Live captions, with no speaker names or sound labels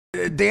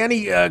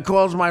Danny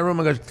calls my room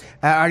and goes,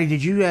 Artie,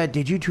 did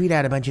you tweet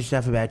out a bunch of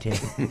stuff about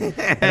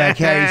about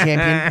Carrie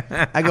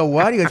Champion? I go,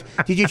 what? He goes,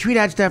 did you tweet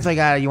out stuff like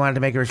you wanted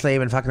to make her a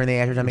slave and fuck her in the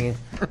ass or something?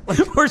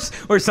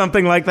 or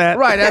something like that?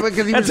 Right.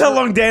 That's how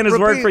long Dan has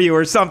worked for you,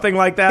 or something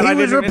like that. He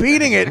was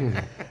repeating it.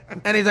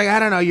 And he's like, I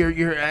don't know,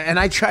 you're and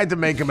I tried to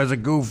make him as a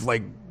goof,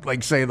 like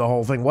say the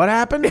whole thing. What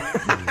happened?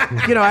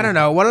 I don't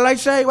know. What did I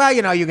say? Well,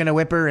 you're going to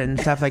whip her and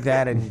stuff like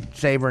that and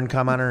save her and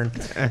come on her.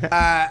 And,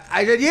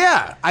 I said,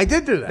 yeah, I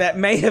did do that. That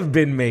may have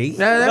been me.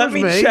 Let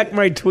me check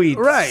my tweets.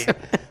 Right.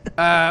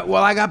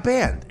 Well, I got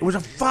banned. It was a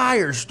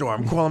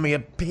firestorm calling me a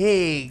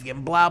pig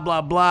and blah,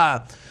 blah,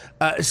 blah.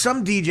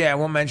 Some DJ, I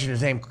won't mention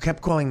his name,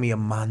 kept calling me a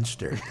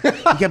monster. He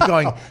kept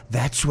going,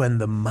 that's when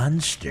the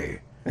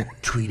monster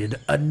tweeted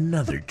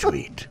another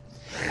tweet.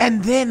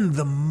 And then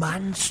the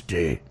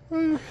monster,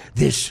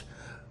 this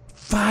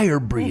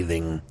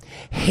fire-breathing,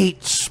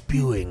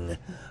 hate-spewing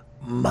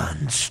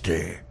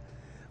monster,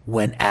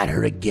 went at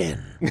her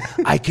again.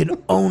 I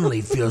can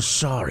only feel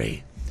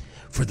sorry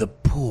for the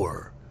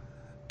poor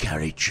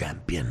Carrie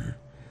Champion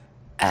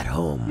at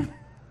home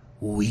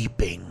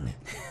weeping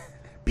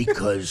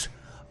because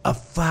a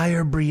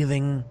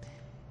fire-breathing,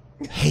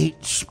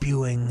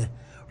 hate-spewing,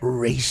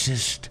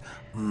 racist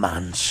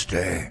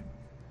monster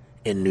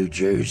in New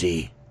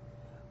Jersey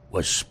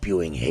was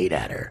spewing hate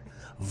at her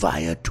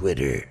via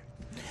Twitter.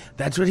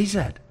 That's what he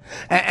said.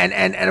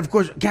 And of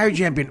course, Carrie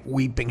Champion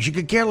weeping. She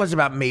could care less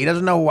about me.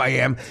 Doesn't know who I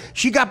am.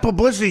 She got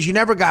publicity she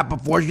never got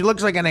before. She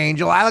looks like an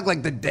angel. I look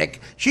like the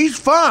dick. She's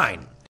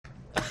fine.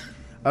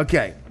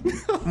 Okay.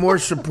 More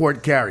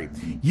support, Carrie.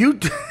 You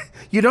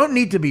don't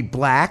need to be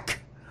black,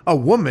 a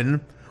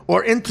woman,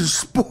 or into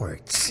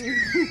sports.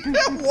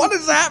 What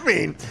does that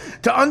mean?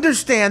 To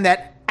understand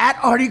that at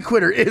Artie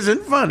Quitter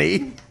isn't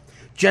funny,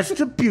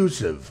 just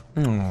abusive.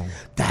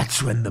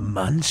 That's when the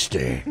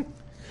monster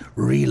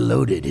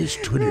reloaded his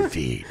Twitter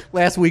feed.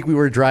 Last week we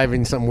were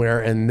driving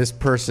somewhere and this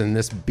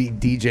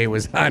DJ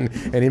was on,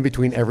 and in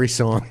between every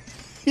song,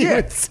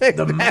 yeah,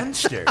 the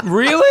monster.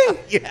 Really?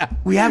 Yeah.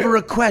 We have a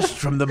request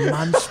from the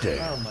monster.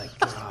 Oh my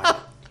God.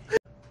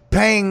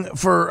 Paying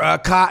for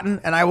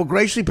cotton, and I will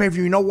graciously pay for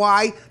you. You know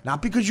why?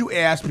 Not because you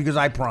asked, because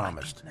I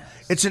promised.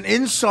 It's an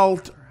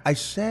insult. I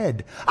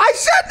said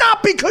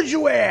not because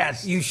you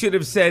asked. You should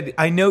have said,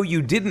 I know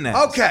you didn't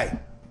ask. Okay.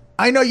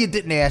 I know you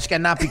didn't ask,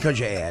 and not because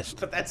you asked.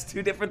 But that's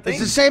two different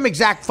things. It's the same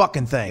exact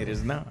fucking thing. It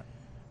is not.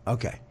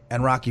 Okay.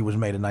 And Rocky was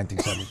made in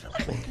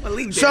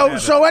 1977.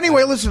 So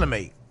anyway, listen to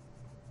me.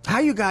 How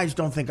you guys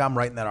don't think I'm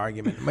right in that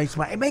argument? It makes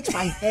my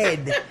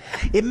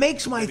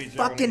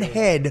fucking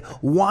head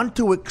want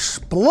to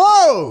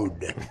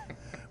explode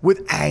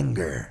with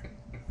anger.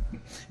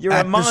 You're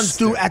a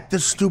monster. At the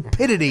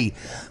stupidity.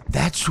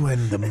 That's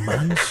when the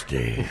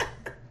monster.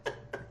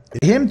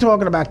 Him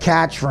talking about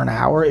cats for an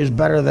hour is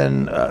better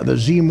than the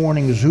Z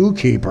Morning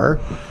Zookeeper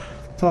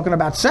talking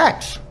about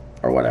sex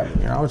or whatever.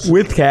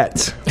 With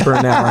cats for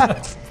an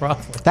hour.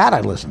 That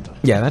I'd listen to.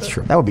 Yeah, that's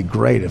true. That would be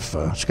great if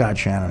Scott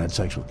Shannon had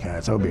sex with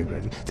cats. That would be a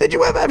great. Did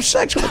you ever have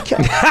sex with a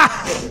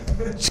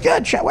cat?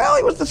 Scott Shannon. Well,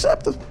 he was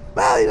deceptive.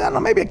 Well, I don't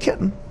know, maybe a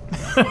kitten.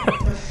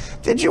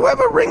 Did you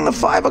ever ring the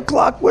 5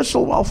 o'clock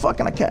whistle while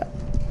fucking a cat?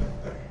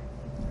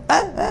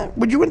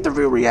 Would you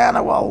interview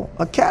Rihanna while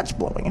a cat's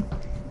blowing him?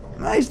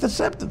 No, he's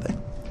deceptive there.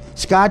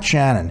 Scott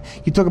Shannon.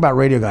 You talk about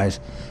radio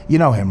guys. You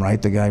know him,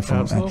 right? The guy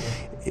from...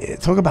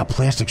 talk about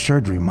plastic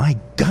surgery. My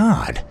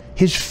God.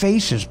 His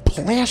face is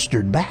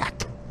plastered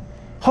back.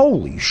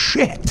 Holy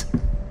shit.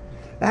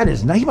 That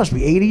is... He must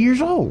be 80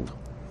 years old.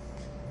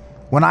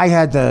 When I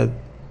had the...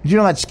 Did you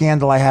know that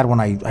scandal I had when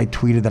I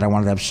tweeted that I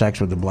wanted to have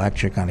sex with the black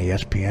chick on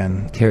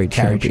ESPN? Carrie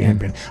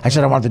Champion. I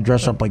said I wanted to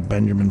dress up like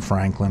Benjamin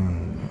Franklin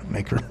and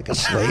make her like a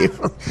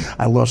slave.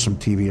 I lost some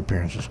TV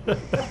appearances.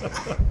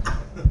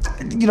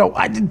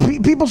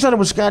 People said it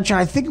was Scott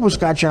Shannon. I think it was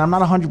Scott Shannon. I'm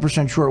not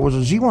 100% sure. It was a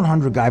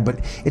Z100 guy, but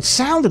it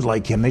sounded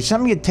like him. They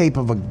sent me a tape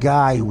of a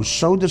guy who was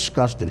so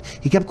disgusted.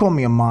 He kept calling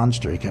me a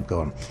monster. He kept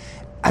going.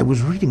 I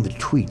was reading the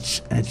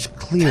tweets, and it's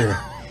clear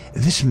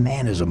this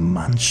man is a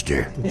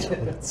monster.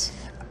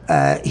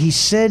 He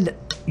said,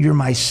 "You're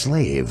my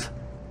slave,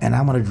 and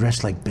I want to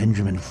dress like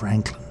Benjamin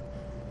Franklin."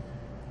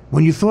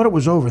 When you thought it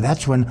was over,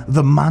 that's when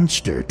the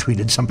monster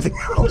tweeted something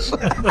else.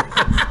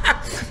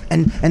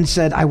 and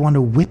said, "I want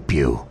to whip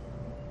you."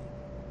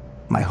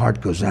 My heart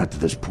goes out to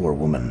this poor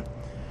woman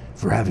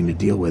for having to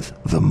deal with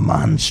the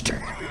monster.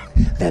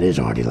 That is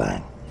Artie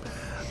Lang.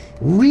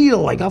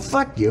 Real, like, oh,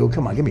 fuck you.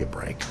 Come on, give me a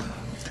break.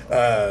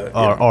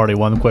 Artie,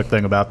 one quick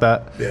thing about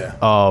that. Yeah.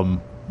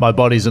 My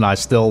buddies and I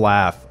still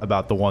laugh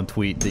about the one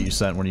tweet that you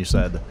sent when you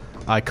said,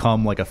 "I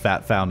come like a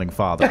fat founding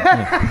father."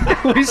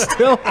 We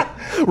still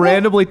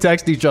randomly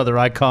text each other,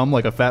 "I come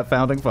like a fat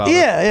founding father."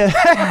 Yeah.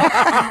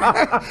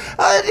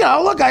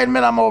 Look, I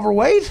admit I'm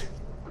overweight.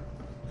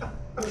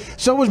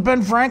 So was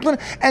Ben Franklin.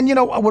 And,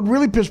 what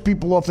really pissed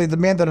people off, they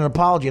demanded an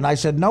apology. And I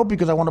said no,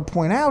 because I want to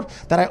point out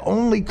that I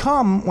only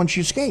come when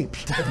she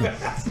escapes.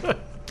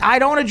 I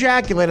don't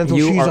ejaculate until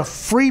she's a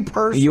free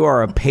person. You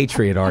are a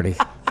patriot, Artie.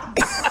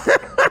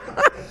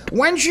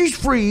 When she's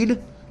freed,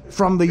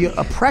 from the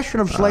oppression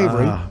of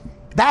slavery.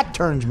 That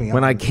turns me on.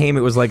 When I came,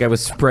 it was like I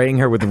was spraying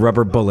her with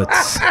rubber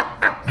bullets.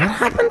 What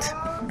happened?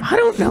 I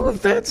don't know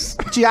if that's...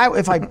 See, that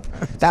would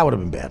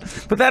have been bad.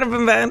 But that would have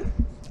been bad.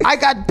 I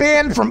got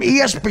banned from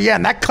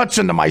ESPN. That cuts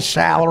into my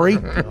salary.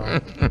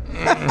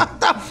 What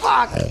the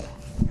fuck?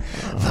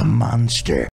 The Monster.